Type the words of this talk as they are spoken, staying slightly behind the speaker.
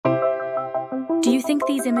Do you think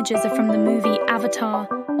these images are from the movie Avatar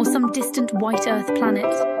or some distant white Earth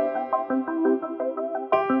planet?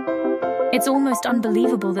 It's almost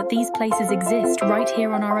unbelievable that these places exist right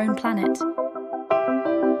here on our own planet.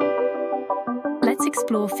 Let's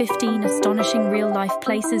explore 15 astonishing real-life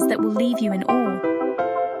places that will leave you in awe.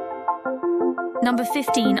 Number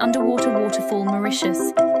 15, underwater waterfall,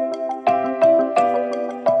 Mauritius.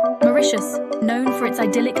 Mauritius, known for its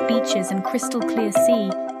idyllic beaches and crystal-clear sea,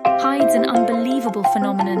 hides an unbelievable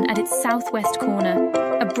phenomenon at its southwest corner,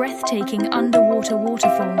 a breathtaking underwater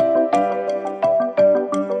waterfall.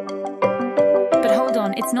 But hold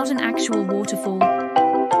on, it's not an actual waterfall.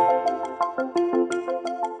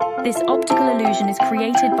 This optical illusion is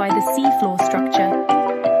created by the seafloor structure.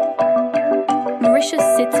 Mauritius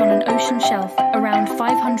sits on an ocean shelf around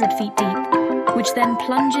 500 feet deep, which then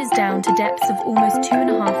plunges down to depths of almost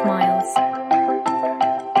 2.5 miles.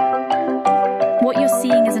 What you're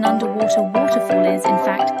seeing as an underwater waterfall is, in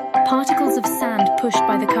fact, particles of sand pushed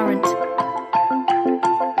by the current.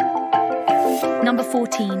 Number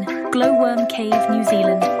 14, Glowworm Cave, New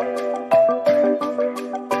Zealand.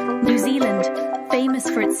 New Zealand, famous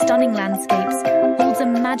for its stunning landscapes, holds a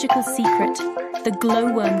magical secret, the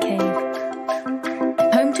Glowworm Cave.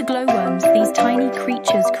 Home to glowworms, these tiny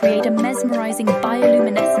creatures create a mesmerizing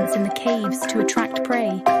bioluminescence in the caves to attract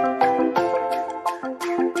prey.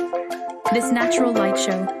 This natural light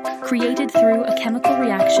show, created through a chemical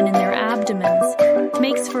reaction in their abdomens,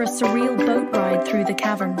 makes for a surreal boat ride through the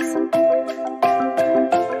caverns.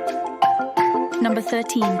 Number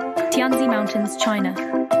 13, Tianzi Mountains, China.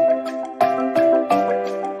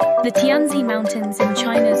 The Tianzi Mountains in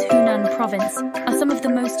China's Hunan province are some of the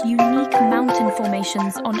most unique mountain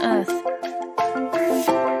formations on Earth.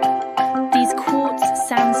 These quartz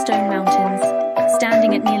sandstone mountains,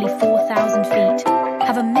 standing at nearly 4,000 feet,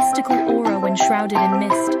 have a mystical aura when shrouded in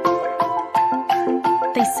mist.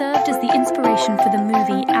 They served as the inspiration for the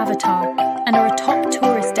movie Avatar and are a top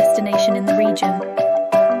tourist destination in the region.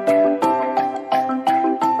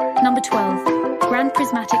 Number 12, Grand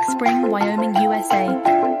Prismatic Spring, Wyoming, USA.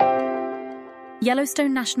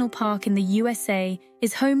 Yellowstone National Park in the USA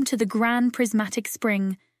is home to the Grand Prismatic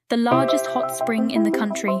Spring, the largest hot spring in the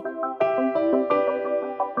country.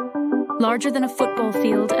 Larger than a football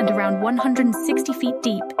field and around 160 feet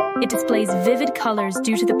deep, it displays vivid colors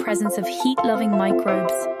due to the presence of heat-loving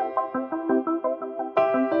microbes.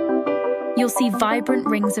 You'll see vibrant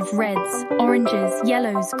rings of reds, oranges,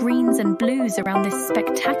 yellows, greens, and blues around this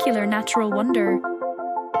spectacular natural wonder.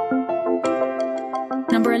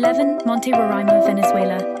 Number 11, Monte Roraima,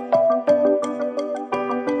 Venezuela.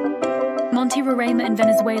 Monte Roraima in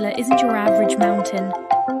Venezuela isn't your average mountain.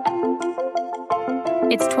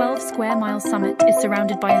 Its 12-square-mile summit is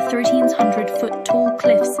surrounded by 1,300-foot tall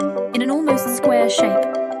cliffs in an almost square shape.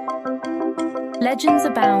 Legends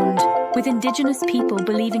abound, with indigenous people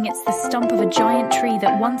believing it's the stump of a giant tree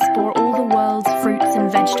that once bore all the world's fruits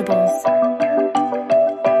and vegetables.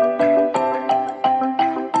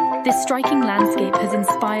 This striking landscape has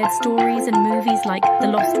inspired stories and movies like The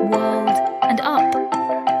Lost World and Up.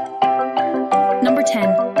 Number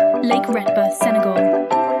 10, Lake Retba, Senegal.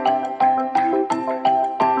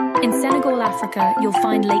 In Senegal, Africa, you'll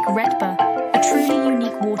find Lake Retba, a truly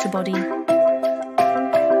unique water body.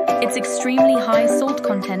 Its extremely high salt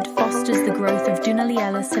content fosters the growth of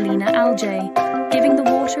Dunaliella salina algae, giving the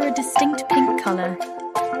water a distinct pink color.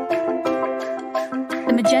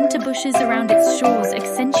 The magenta bushes around its shores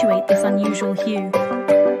accentuate this unusual hue.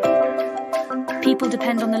 People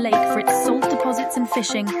depend on the lake for its salt deposits and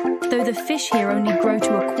fishing, though the fish here only grow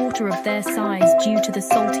to a quarter of their size due to the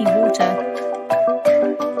salty water.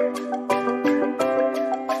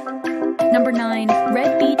 Number 9,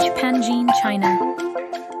 Red Beach, Panjin, China.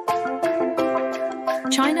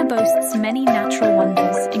 China boasts many natural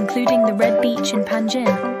wonders, including the Red Beach in Panjin.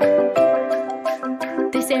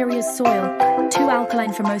 This area's soil, too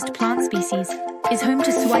alkaline for most plant species, is home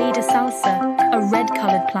to Suaida salsa, a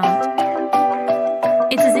red-coloured plant.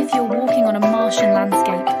 It's as if you're walking on a Martian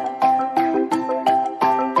landscape.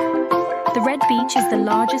 The Red Beach is the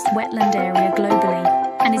largest wetland area globally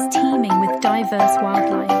and is teeming with diverse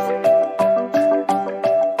wildlife.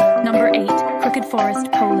 Number 8, Crooked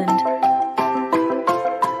Forest, Poland.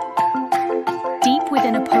 Deep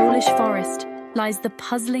within a Polish forest lies the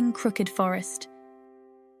puzzling Crooked Forest.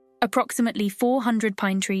 Approximately 400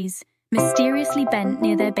 pine trees, mysteriously bent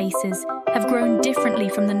near their bases, have grown differently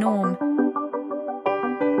from the norm.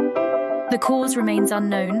 The cause remains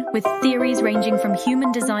unknown, with theories ranging from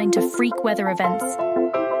human design to freak weather events.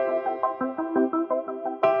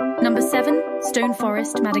 Number 7, Stone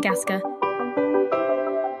Forest, Madagascar.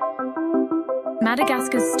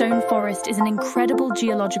 Madagascar's stone forest is an incredible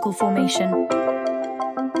geological formation.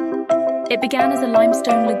 It began as a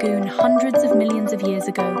limestone lagoon hundreds of millions of years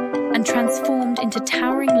ago and transformed into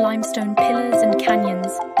towering limestone pillars and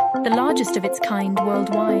canyons, the largest of its kind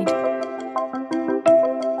worldwide.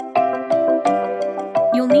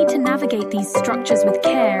 You'll need to navigate these structures with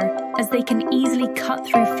care, as they can easily cut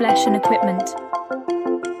through flesh and equipment.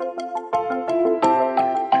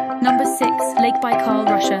 Number 6. Lake Baikal,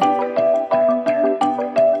 Russia.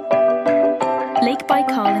 Lake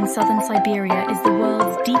Baikal in southern Siberia is the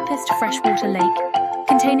world's deepest freshwater lake,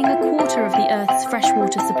 containing a quarter of the Earth's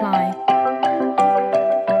freshwater supply.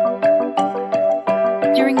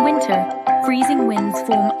 During winter, freezing winds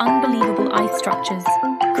form unbelievable ice structures,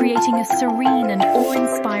 creating a serene and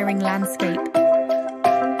awe-inspiring landscape.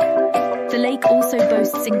 The lake also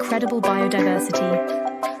boasts incredible biodiversity.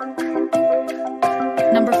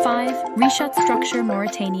 Number 5. Richat structure,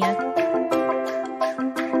 Mauritania.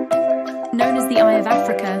 Known as the Eye of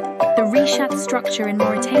Africa, the Richat structure in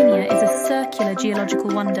Mauritania is a circular geological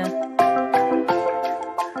wonder.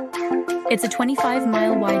 It's a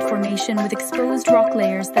 25-mile wide formation with exposed rock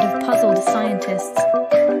layers that have puzzled scientists.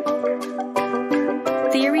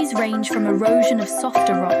 Theories range from erosion of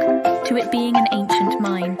softer rock to it being an ancient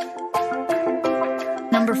mine.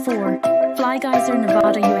 Number 4. Fly Geyser,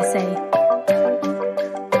 Nevada, USA.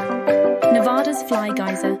 Nevada's Fly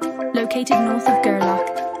Geyser, located north of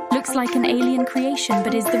Gerlach, looks like an alien creation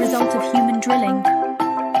but is the result of human drilling.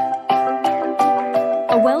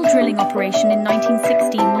 A well drilling operation in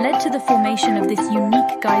 1916 led to the formation of this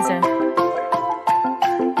unique geyser.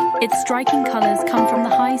 Its striking colors come from the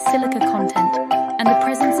high silica content and the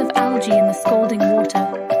presence of algae in the scalding water.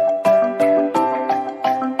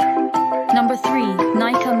 Number 3.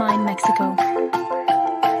 Nica Mine, Mexico.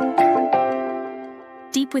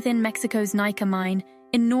 Deep within Mexico's Nica Mine,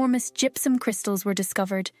 enormous gypsum crystals were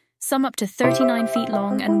discovered, some up to 39 feet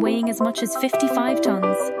long and weighing as much as 55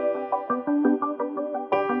 tons.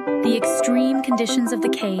 The extreme conditions of the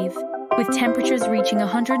cave, with temperatures reaching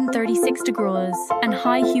 136 degrees and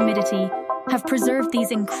high humidity, have preserved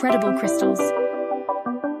these incredible crystals.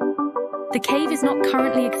 The cave is not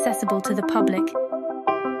currently accessible to the public.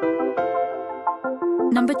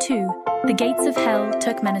 Number 2. The Gates of Hell,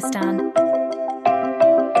 Turkmenistan.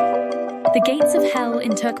 The Gates of Hell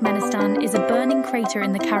in Turkmenistan is a burning crater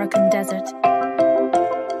in the Karakum Desert.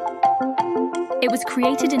 It was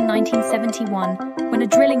created in 1971 when a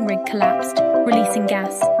drilling rig collapsed, releasing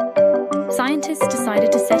gas. Scientists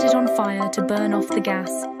decided to set it on fire to burn off the gas,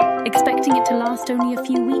 expecting it to last only a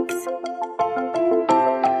few weeks.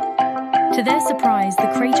 To their surprise, the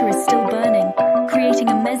crater is still burning, creating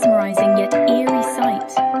a mesmerizing yet eerie sight.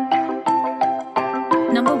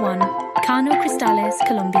 Number 1. Cano Cristales,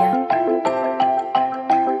 Colombia.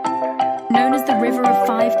 Known as the River of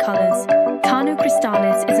Five Colors, Cano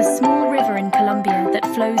Cristales is a small river in Colombia that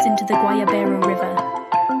flows into the Guayabero River.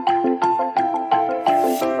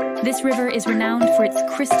 This river is renowned for its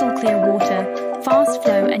crystal clear water, fast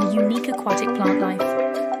flow and unique aquatic plant life.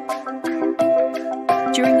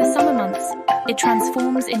 During the summer months, it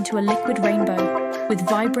transforms into a liquid rainbow, with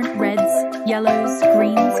vibrant reds, yellows,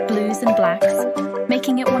 greens, blues and blacks,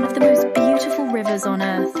 making it one of the most beautiful rivers on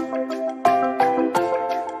Earth.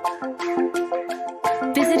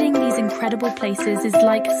 Visiting these incredible places is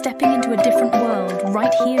like stepping into a different world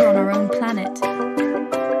right here on our own planet.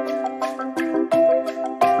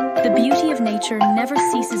 The beauty of nature never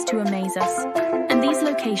ceases to amaze us, and these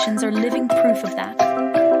locations are living proof of that.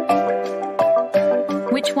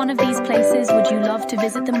 Which one of these places would you love to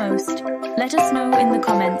visit the most? Let us know in the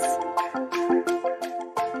comments.